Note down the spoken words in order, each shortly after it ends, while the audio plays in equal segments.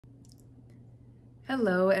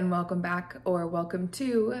Hello and welcome back, or welcome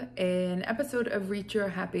to an episode of Reach Your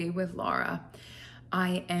Happy with Laura.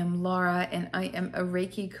 I am Laura and I am a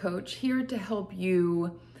Reiki coach here to help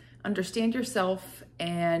you understand yourself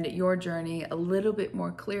and your journey a little bit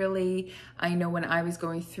more clearly. I know when I was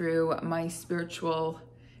going through my spiritual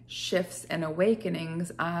shifts and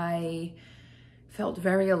awakenings, I felt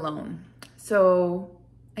very alone. So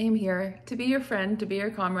I am here to be your friend, to be your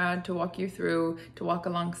comrade, to walk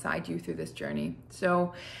alongside you through this journey.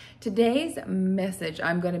 So today's message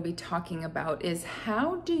I'm going to be talking about is,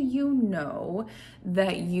 how do you know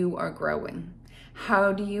that you are growing?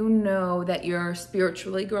 How do you know that you're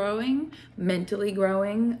spiritually growing, mentally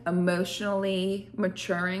growing, emotionally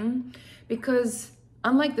maturing? Because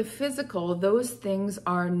unlike the physical, those things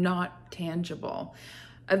are not tangible.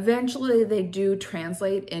 Eventually, they do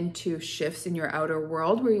translate into shifts in your outer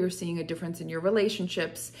world where you're seeing a difference in your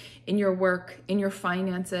relationships, in your work, in your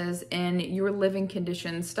finances, and your living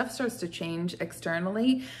conditions. Stuff starts to change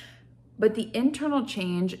externally, but the internal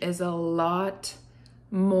change is a lot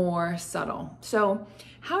more subtle. So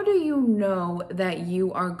how do you know that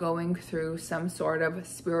you are going through some sort of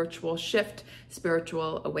spiritual shift,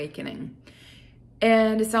 spiritual awakening?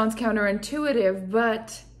 And it sounds counterintuitive,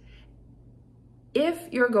 but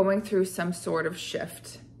if you're going through some sort of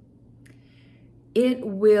shift, it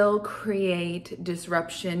will create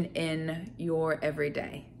disruption in your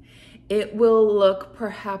everyday. It will look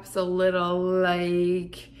perhaps a little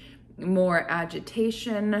like more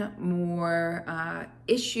agitation, more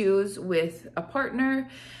issues with a partner,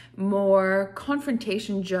 more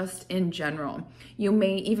confrontation just in general. You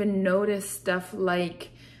may even notice stuff like,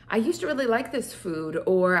 I used to really like this food,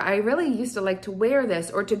 or I really used to like to wear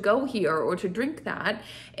this, or to go here, or to drink that.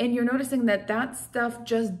 And you're noticing that that stuff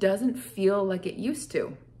just doesn't feel like it used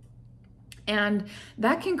to. And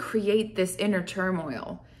that can create this inner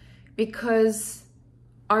turmoil because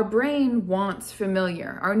our brain wants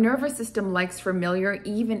familiar. Our nervous system likes familiar,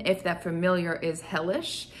 even if that familiar is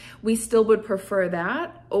hellish. We still would prefer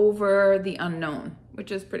that over the unknown,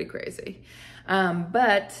 which is pretty crazy.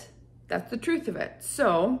 But that's the truth of it.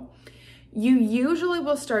 So you usually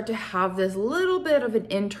will start to have this little bit of an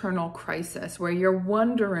internal crisis where you're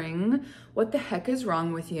wondering, what the heck is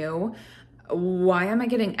wrong with you? Why am I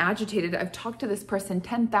getting agitated? I've talked to this person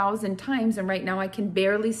 10,000 times and right now I can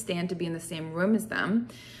barely stand to be in the same room as them.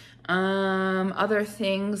 Other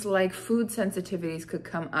things like food sensitivities could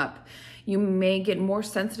come up. You may get more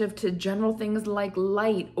sensitive to general things like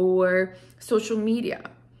light or social media.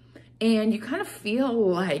 And you kind of feel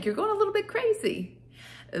like you're going a little bit crazy.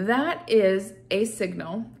 That is a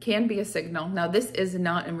signal, can be a signal. Now, this is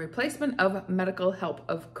not in replacement of medical help,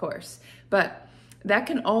 of course, but that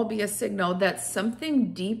can all be a signal that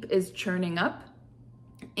something deep is churning up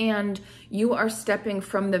and you are stepping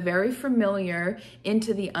from the very familiar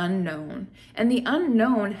into the unknown. And the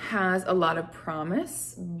unknown has a lot of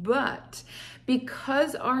promise, but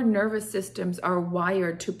because our nervous systems are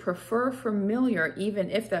wired to prefer familiar, even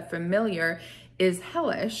if that familiar is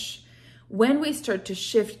hellish, when we start to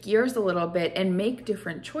shift gears a little bit and make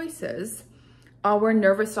different choices, our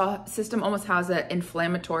nervous system almost has an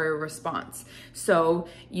inflammatory response. So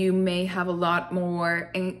you may have a lot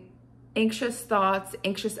more anxious thoughts,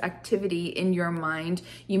 anxious activity in your mind.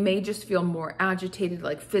 You may just feel more agitated,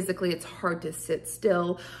 like physically it's hard to sit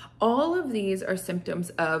still. All of these are symptoms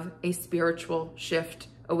of a spiritual shift,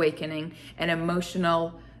 awakening, an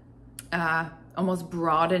emotional, almost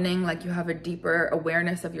broadening, like you have a deeper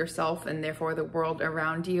awareness of yourself and therefore the world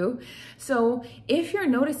around you. So if you're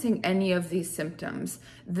noticing any of these symptoms,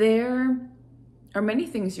 there are many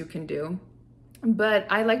things you can do, but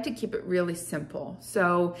I like to keep it really simple.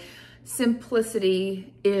 So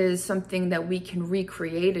simplicity is something that we can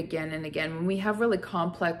recreate again and again. When we have really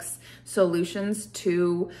complex solutions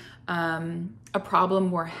to a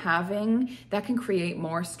problem we're having, that can create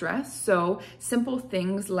more stress. So simple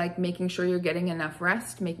things like making sure you're getting enough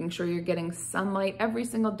rest, making sure you're getting sunlight every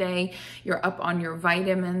single day, you're up on your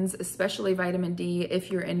vitamins, especially vitamin D. If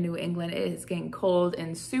you're in New England, it is getting cold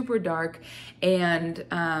and super dark, and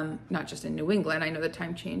not just in New England, I know the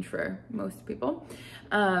time change for most people.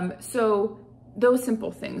 So those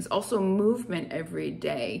simple things. Also movement every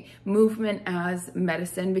day, movement as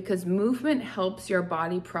medicine, because movement helps your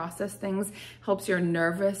body process things, helps your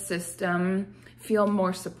nervous system feel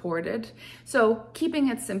more supported. So keeping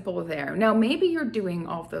it simple there. Now, maybe you're doing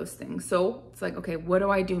all of those things. So it's like, okay, what do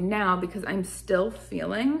I do now? Because I'm still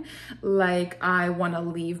feeling like I want to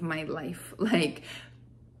leave my life. Like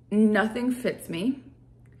nothing fits me.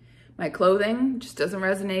 My clothing just doesn't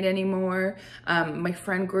resonate anymore. My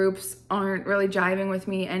friend groups aren't really jiving with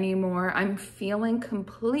me anymore. I'm feeling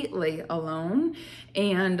completely alone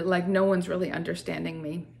and like no one's really understanding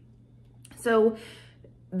me. So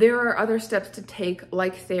there are other steps to take,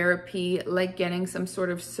 like therapy, like getting some sort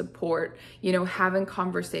of support, you know, having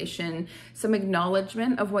conversation, some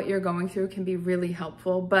acknowledgement of what you're going through can be really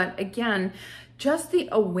helpful. But again, just the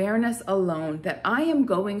awareness alone that I am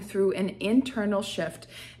going through an internal shift,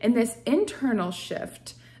 and this internal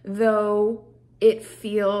shift, though it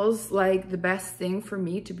feels like the best thing for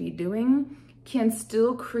me to be doing, can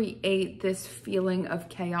still create this feeling of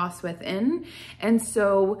chaos within. And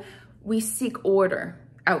so we seek order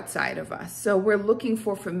outside of us. So we're looking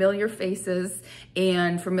for familiar faces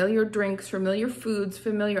and familiar drinks, familiar foods,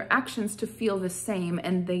 familiar actions to feel the same,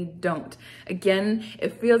 and they don't. Again,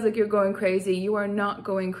 it feels like you're going crazy. You are not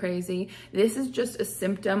going crazy. This is just a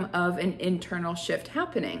symptom of an internal shift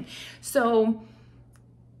happening. So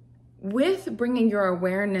with bringing your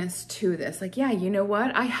awareness to this, like, yeah, you know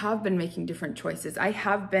what? I have been making different choices. I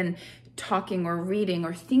have been talking or reading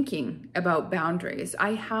or thinking about boundaries.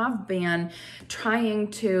 I have been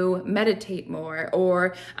trying to meditate more,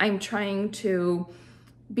 or I'm trying to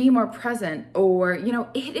be more present, or, you know,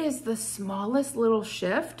 it is the smallest little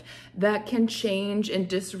shift that can change and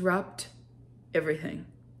disrupt everything.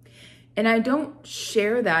 And I don't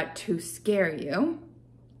share that to scare you,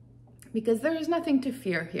 because there is nothing to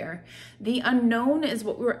fear here. The unknown is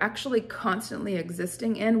what we're actually constantly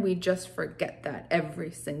existing in. We just forget that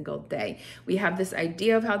every single day. We have this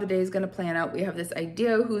idea of how the day is going to plan out. We have this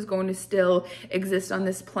idea of who's going to still exist on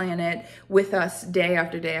this planet with us day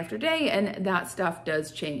after day after day, and that stuff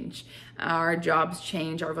does change. Our jobs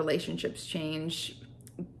change, our relationships change,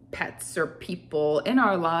 pets or people in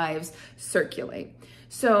our lives circulate.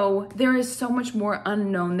 So there is so much more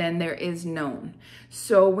unknown than there is known.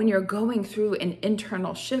 So when you're going through an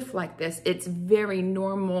internal shift like this, it's very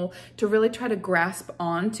normal to really try to grasp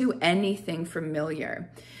onto anything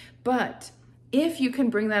familiar. But if you can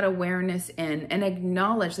bring that awareness in and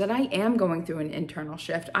acknowledge that I am going through an internal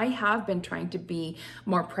shift, I have been trying to be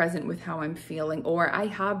more present with how I'm feeling, or I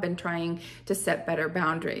have been trying to set better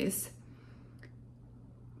boundaries.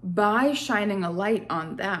 By shining a light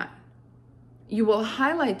on that, you will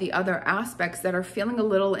highlight the other aspects that are feeling a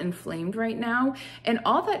little inflamed right now. And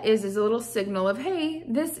all that is a little signal of, hey,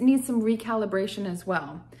 this needs some recalibration as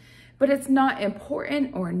well. But it's not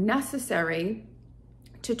important or necessary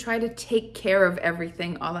to try to take care of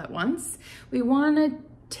everything all at once. We want to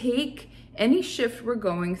take any shift we're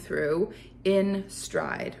going through in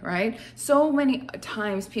stride, right? So many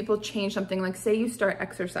times people change something, like say you start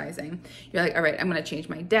exercising. You're like, all right, I'm going to change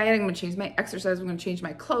my diet. I'm going to change my exercise. I'm going to change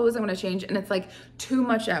my clothes. I'm going to change. And it's like too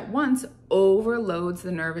much at once overloads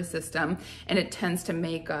the nervous system, and it tends to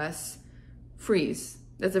make us freeze.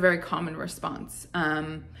 That's a very common response.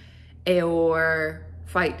 Or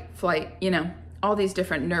fight, flight, you know, all these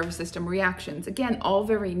different nervous system reactions. Again, all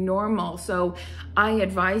very normal. So I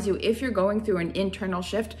advise you, if you're going through an internal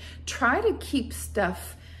shift, try to keep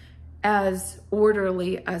stuff as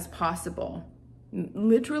orderly as possible.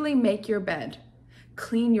 Literally make your bed,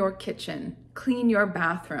 clean your kitchen, clean your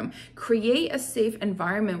bathroom, create a safe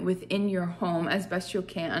environment within your home as best you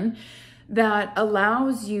can that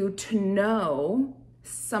allows you to know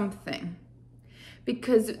something.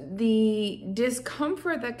 Because the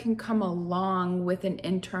discomfort that can come along with an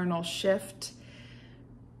internal shift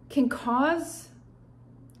can cause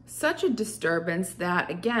such a disturbance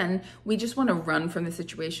that, again, we just want to run from the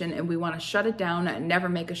situation and we want to shut it down and never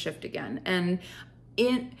make a shift again. And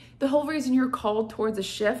the whole reason you're called towards a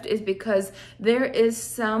shift is because there is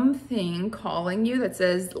something calling you that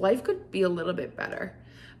says life could be a little bit better.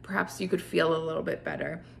 Perhaps you could feel a little bit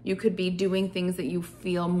better. You could be doing things that you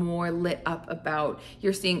feel more lit up about.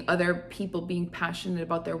 You're seeing other people being passionate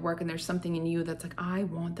about their work, and there's something in you that's like, I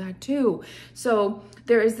want that too. So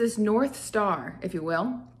there is this North Star, if you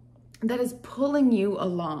will, that is pulling you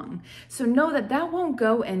along. So know that that won't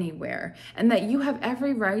go anywhere, and that you have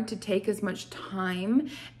every right to take as much time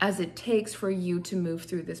as it takes for you to move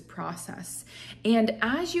through this process. And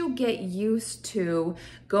as you get used to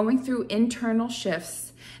going through internal shifts,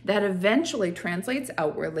 that eventually translates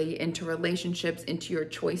outwardly into relationships, into your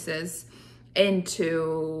choices,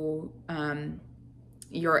 into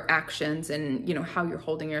your actions, and you know how you're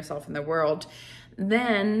holding yourself in the world,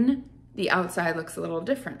 then the outside looks a little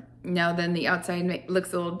different. Now then the outside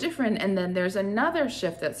looks a little different, and then there's another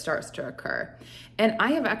shift that starts to occur. And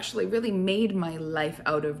I have actually really made my life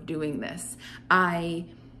out of doing this. I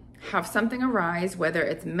have something arise, whether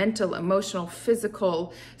it's mental, emotional,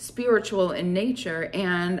 physical, spiritual in nature,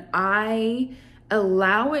 and I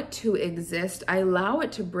allow it to exist. I allow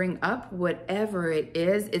it to bring up whatever it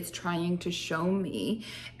is it's trying to show me,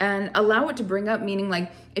 and allow it to bring up, meaning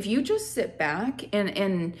like if you just sit back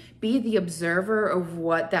and be the observer of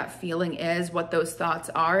what that feeling is, what those thoughts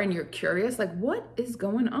are, and you're curious, like what is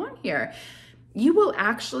going on here? You will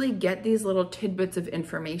actually get these little tidbits of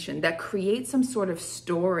information that create some sort of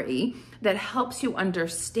story that helps you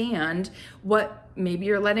understand what maybe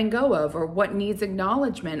you're letting go of, or what needs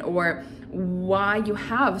acknowledgement, or why you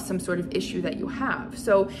have some sort of issue that you have.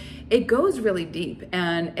 So it goes really deep,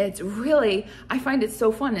 and it's really, I find it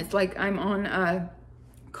so fun. It's like I'm on a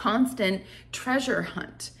constant treasure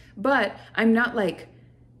hunt, but I'm not like,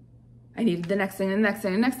 I needed the next thing, and the next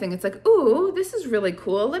thing, and the next thing. It's like, ooh, this is really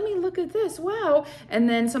cool. Let me look at this. Wow. And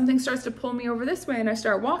then something starts to pull me over this way, and I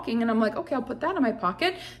start walking, and I'm like, okay, I'll put that in my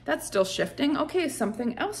pocket. That's still shifting. Okay,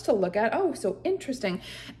 something else to look at. Oh, so interesting.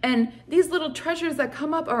 And these little treasures that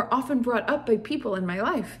come up are often brought up by people in my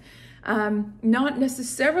life. Not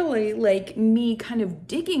necessarily like me kind of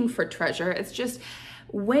digging for treasure. It's just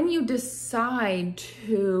when you decide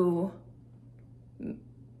to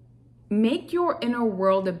make your inner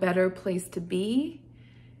world a better place to be,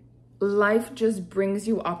 life just brings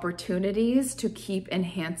you opportunities to keep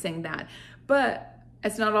enhancing that. But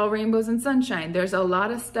it's not all rainbows and sunshine. There's a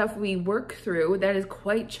lot of stuff we work through that is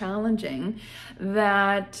quite challenging,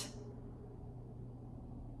 that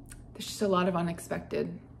there's just a lot of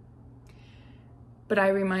unexpected. But I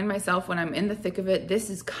remind myself when I'm in the thick of it, this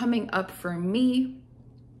is coming up for me.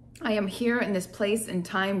 I am here in this place and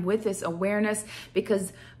time with this awareness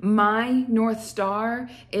because my North Star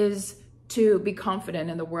is to be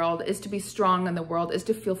confident in the world, is to be strong in the world, is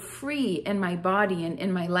to feel free in my body and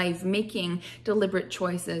in my life, making deliberate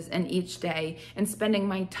choices in each day and spending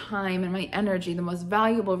my time and my energy, the most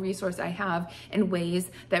valuable resource I have, in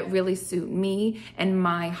ways that really suit me and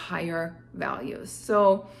my higher values.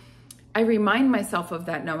 So I remind myself of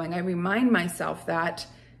that knowing. I remind myself that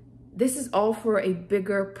this is all for a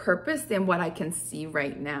bigger purpose than what I can see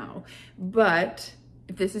right now. But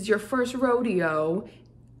if this is your first rodeo,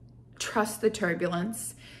 trust the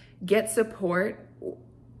turbulence, get support.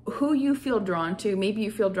 Who you feel drawn to, maybe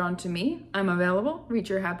you feel drawn to me, I'm available,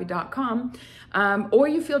 reachyourhappy.com, or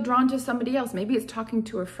you feel drawn to somebody else, maybe it's talking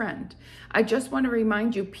to a friend. I just want to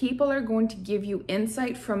remind you, people are going to give you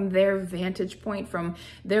insight from their vantage point, from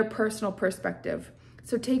their personal perspective.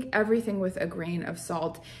 So take everything with a grain of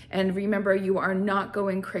salt, and remember, you are not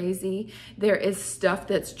going crazy. There is stuff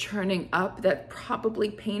that's churning up that's probably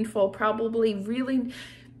painful, probably really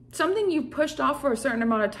something you've pushed off for a certain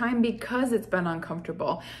amount of time because it's been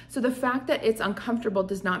uncomfortable. So the fact that it's uncomfortable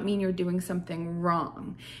does not mean you're doing something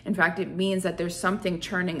wrong. In fact, it means that there's something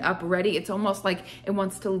churning up ready. It's almost like it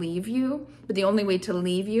wants to leave you, but the only way to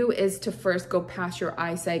leave you is to first go past your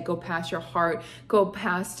eyesight, go past your heart, go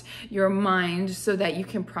past your mind so that you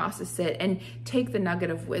can process it and take the nugget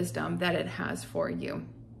of wisdom that it has for you.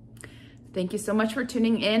 Thank you so much for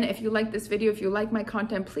tuning in. If you like this video, if you like my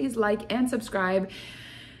content, please like and subscribe.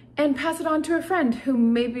 And pass it on to a friend who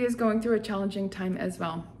maybe is going through a challenging time as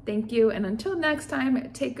well. Thank you, and until next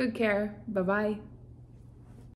time, take good care. Bye-bye.